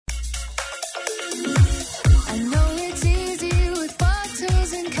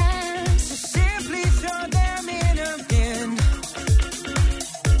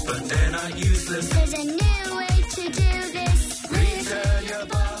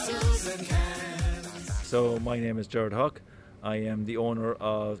So my name is Gerard Hawk. I am the owner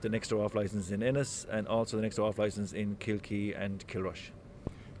of the Next Door Off licence in Ennis and also the Next Door Off licence in Kilkee and Kilrush.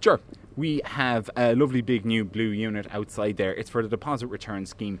 Sure. We have a lovely big new blue unit outside there. It's for the deposit return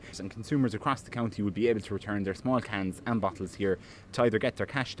scheme, and consumers across the county would be able to return their small cans and bottles here to either get their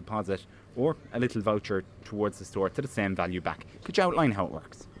cash deposit or a little voucher towards the store to the same value back. Could you outline how it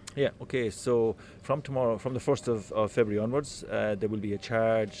works? Yeah, okay, so from tomorrow, from the 1st of February onwards, there will be a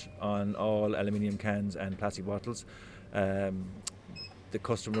charge on all aluminium cans and plastic bottles. The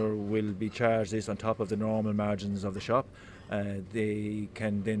customer will be charged this on top of the normal margins of the shop. They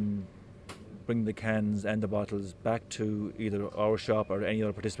can then bring the cans and the bottles back to either our shop or any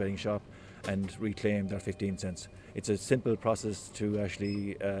other participating shop and reclaim their 15 cents. It's a simple process to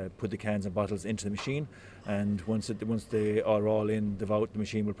actually put the cans and bottles into the machine, and once they are all in, the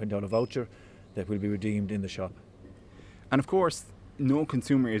machine will print out a voucher that will be redeemed in the shop. And of course, no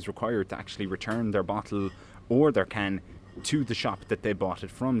consumer is required to actually return their bottle or their can to the shop that they bought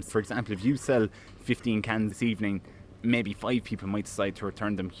it from. For example, if you sell 15 cans this evening, maybe 5 people might decide to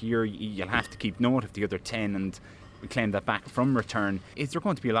return them here. You'll have to keep note of the other 10 and claim that back from return. Is there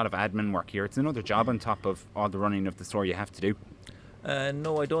going to be a lot of admin work here? It's another job on top of all the running of the store you have to do.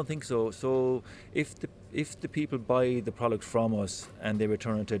 No, I don't think so. So if the people buy the product from us and they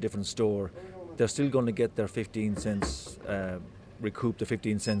return it to a different store, they're still going to get their 15 cents, recoup the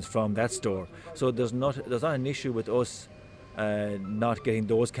 15 cents from that store. So there's not an issue with us not getting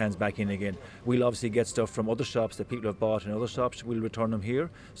those cans back in again. We'll obviously get stuff from other shops that people have bought in other shops. We'll return them here.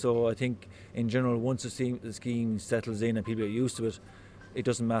 So I think in general, once the scheme settles in and people get used to it, it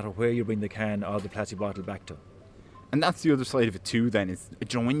doesn't matter where you bring the can or the plastic bottle back to. And that's the other side of it too then, is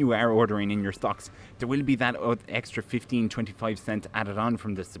when you are ordering in your stocks, there will be that extra 15-25 cent added on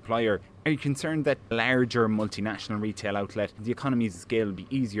from the supplier. Are you concerned that larger multinational retail outlet, the economies of scale will be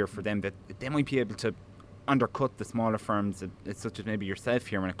easier for them, that they might be able to undercut the smaller firms, such as maybe yourself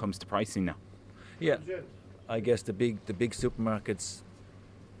here, when it comes to pricing now? Yeah, I guess the big supermarkets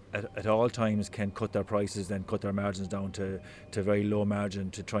at all times can cut their prices and cut their margins down to very low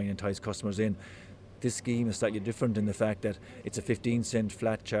margin to try and entice customers in. This scheme is slightly different in the fact that it's a 15 cent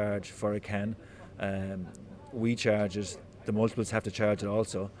flat charge for a can. We charge it, the multiples have to charge it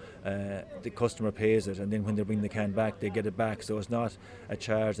also. The customer pays it, and then when they bring the can back, they get it back. So it's not a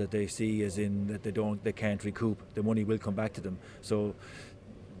charge that they see as in that they can't recoup. The money will come back to them. So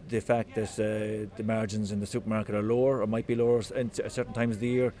the fact that the margins in the supermarket are lower or might be lower at certain times of the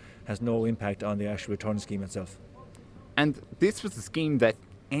year has no impact on the actual return scheme itself. And this was a scheme that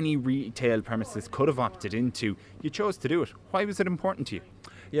any retail premises could have opted into. You chose to do it. Why was it important to you?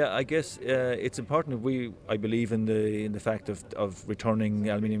 Yeah, I guess it's important. I believe in the fact of returning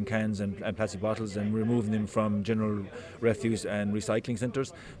aluminium cans and plastic bottles and removing them from general refuse and recycling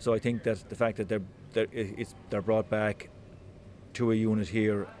centres. So I think that the fact that they're brought back to a unit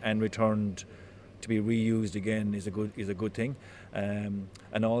here and returned to be reused again is a good thing,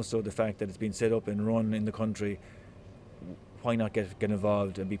 and also the fact that it's been set up and run in the country. Why not get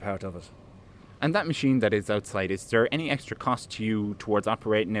involved and be part of it? And that machine that is outside, is there any extra cost to you towards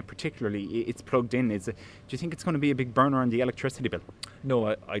operating it? Particularly, it's plugged in. Do you think it's going to be a big burner on the electricity bill?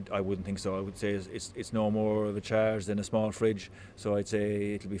 No, I wouldn't think so. I would say it's no more of a charge than a small fridge. So I'd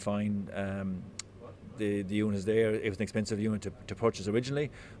say it'll be fine. The unit is there. It was an expensive unit to purchase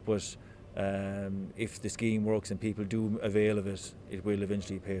originally, but if the scheme works and people do avail of it, it will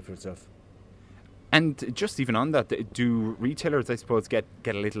eventually pay for itself. And just even on that, do retailers, I suppose, get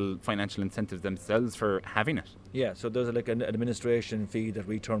a little financial incentive themselves for having it? Yeah, so there's an administration fee that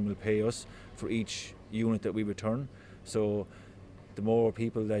Return will pay us for each unit that we return. So the more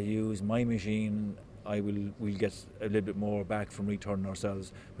people that use my machine, we'll get a little bit more back from Return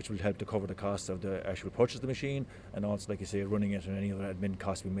ourselves, which will help to cover the costs of the actual purchase of the machine and also, like you say, running it and any other admin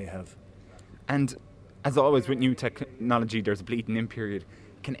costs we may have. And as always with new technology, there's a bleeding in period.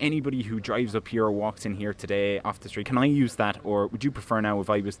 Can anybody who drives up here or walks in here today off the street, can I use that, or would you prefer now if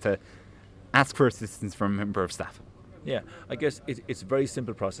I was to ask for assistance from a member of staff? Yeah, I guess it's a very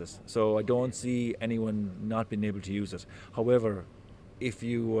simple process, so I don't see anyone not being able to use it. However, if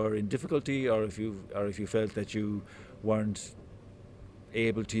you were in difficulty or if you felt that you weren't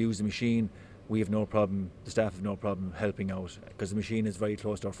able to use the machine, we have no problem, the staff have no problem helping out, because the machine is very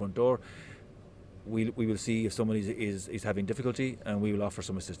close to our front door. We will see if somebody is having difficulty, and we will offer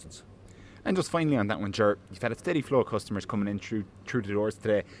some assistance. And just finally on that one, Ger, you've had a steady flow of customers coming in through the doors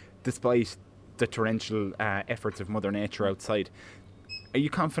today, despite the torrential efforts of Mother Nature outside. Are you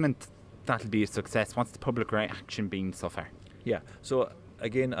confident that'll be a success? What's the public reaction been so far? Yeah, so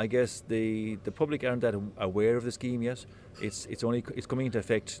again, I guess the public aren't that aware of the scheme yet. It's coming into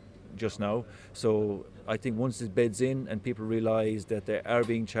effect just now. So I think once it beds in and people realise that they are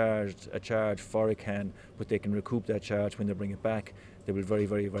being charged a charge for a can, but they can recoup that charge when they bring it back, they will very,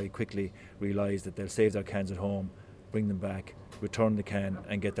 very, very quickly realise that they'll save their cans at home, bring them back, return the can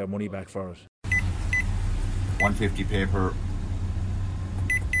and get their money back for it. 150 paper,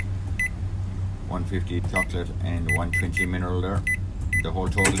 150 chocolate and 120 mineral there. The whole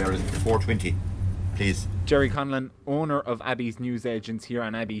total there is 420, please. Jerry Conlon, owner of Abbey's Newsagents here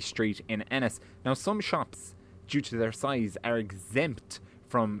on Abbey Street in Ennis. Now, some shops, due to their size, are exempt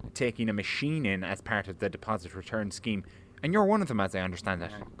from taking a machine in as part of the deposit return scheme. And you're one of them, as I understand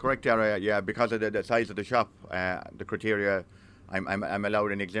it. Correct, yeah, because of the size of the shop, the criteria, I'm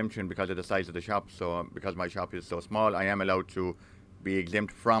allowed an exemption because of the size of the shop. So because my shop is so small, I am allowed to be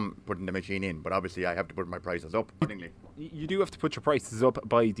exempt from putting the machine in. But obviously I have to put my prices up accordingly. You do have to put your prices up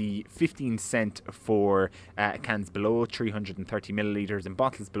by the 15 cent for cans below 330 millilitres and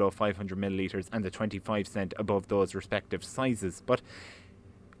bottles below 500 millilitres, and the 25 cent above those respective sizes. But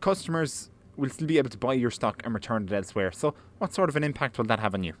customers will still be able to buy your stock and return it elsewhere. So what sort of an impact will that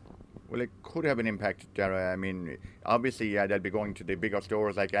have on you? Well, it could have an impact, Dara. I mean, obviously, they'll be going to the bigger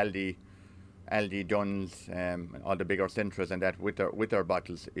stores like Aldi, Dunn's, all the bigger Centras and that with their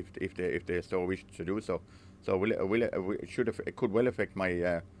bottles if they so wish to do so. So it could well affect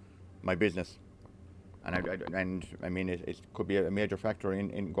my business, and I mean it could be a major factor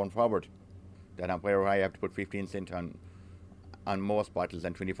in going forward. That where I have to put 15 cent on most bottles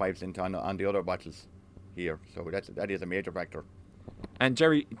and 25 cent on the other bottles here. So that is a major factor. And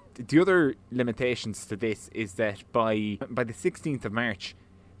Jerry, the other limitations to this is that by the 16th of March,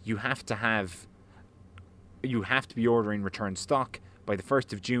 you have to be ordering return stock. By the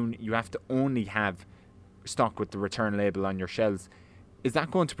 1st of June, you have to only have stock with the return label on your shelves. Is that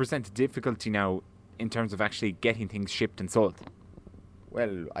going to present a difficulty now in terms of actually getting things shipped and sold?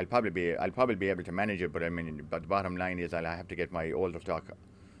 Well, I'll probably be able to manage it, but I mean, but the bottom line is I'll have to get my older stock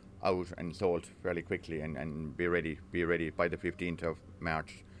out and sold fairly quickly and be ready by the 15th of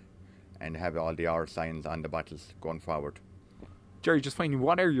March and have all the R signs on the bottles going forward. Jerry, just finally,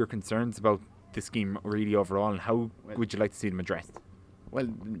 what are your concerns about the scheme really overall, and how would you like to see them addressed? Well,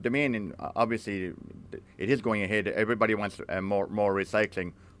 the main, obviously, it is going ahead. Everybody wants more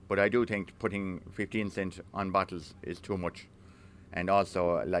recycling, but I do think putting 15 cent on bottles is too much. And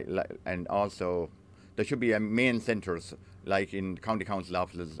also, there should be a main centres like in county council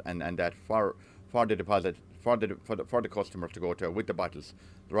offices and that for the deposit for the customers to go to with the bottles,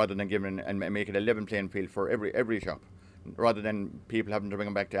 rather than giving and make it a level playing field for every shop, rather than people having to bring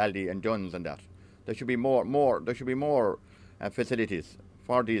them back to Aldi and Dunn's and that. There should be more facilities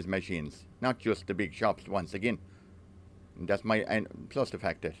for these machines, not just the big shops once again. And that's and plus the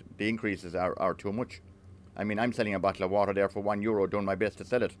fact that the increases are too much. I mean, I'm selling a bottle of water there for €1, doing my best to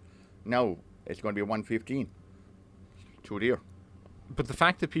sell it. Now it's going to be $1.15. Too dear. But the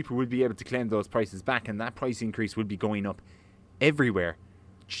fact that people will be able to claim those prices back, and that price increase will be going up everywhere,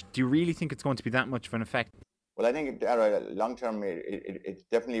 do you really think it's going to be that much of an effect? Well, I think long term, it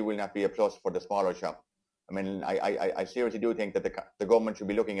definitely will not be a plus for the smaller shop. I mean, I seriously do think that the government should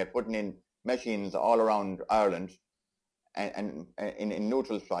be looking at putting in machines all around Ireland and in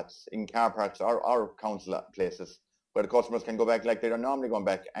neutral spots, in car parks or council places, where the customers can go back like they're normally going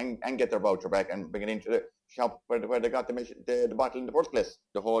back and get their voucher back and bring it into the shop where they got the bottle in the first place.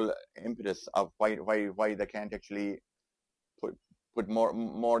 The whole impetus of why they can't actually put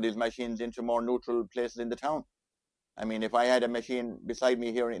more of these machines into more neutral places in the town. I mean, if I had a machine beside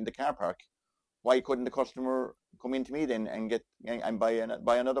me here in the car park, why couldn't the customer come into me then and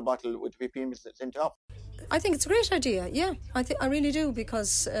buy another bottle with 15 cent off? I think it's a great idea. Yeah, I really do,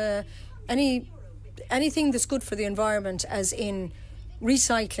 because anything that's good for the environment, as in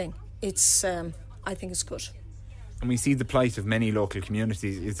recycling, it's I think it's good. And we see the plight of many local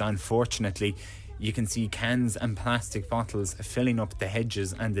communities is, unfortunately, you can see cans and plastic bottles filling up the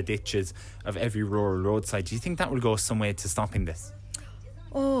hedges and the ditches of every rural roadside. Do you think that will go some way to stopping this?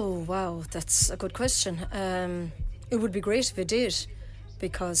 Oh, wow, that's a good question. It would be great if it did,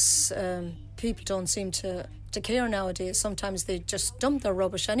 because people don't seem to care nowadays. Sometimes they just dump their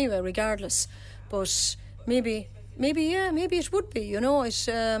rubbish anyway, regardless. But maybe it would be, it,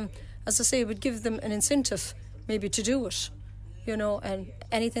 as I say, it would give them an incentive maybe to do it, and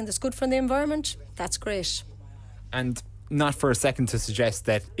anything that's good for the environment, that's great. And not for a second to suggest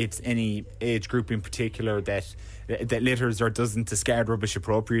that it's any age group in particular that litters or doesn't discard rubbish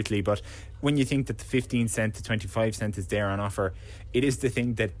appropriately, but when you think that the 15 cent to 25 cent is there on offer, it is the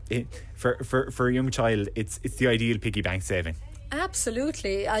thing that for a young child it's the ideal piggy bank saving.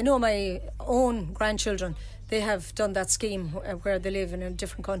 Absolutely. I know my own grandchildren, they have done that scheme where they live in a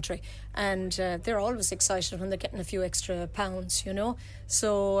different country, and they're always excited when they're getting a few extra pounds, you know.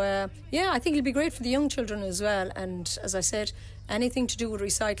 So I think it'll be great for the young children as well. And as I said, anything to do with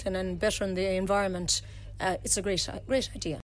recycling and bettering the environment, it's a great idea.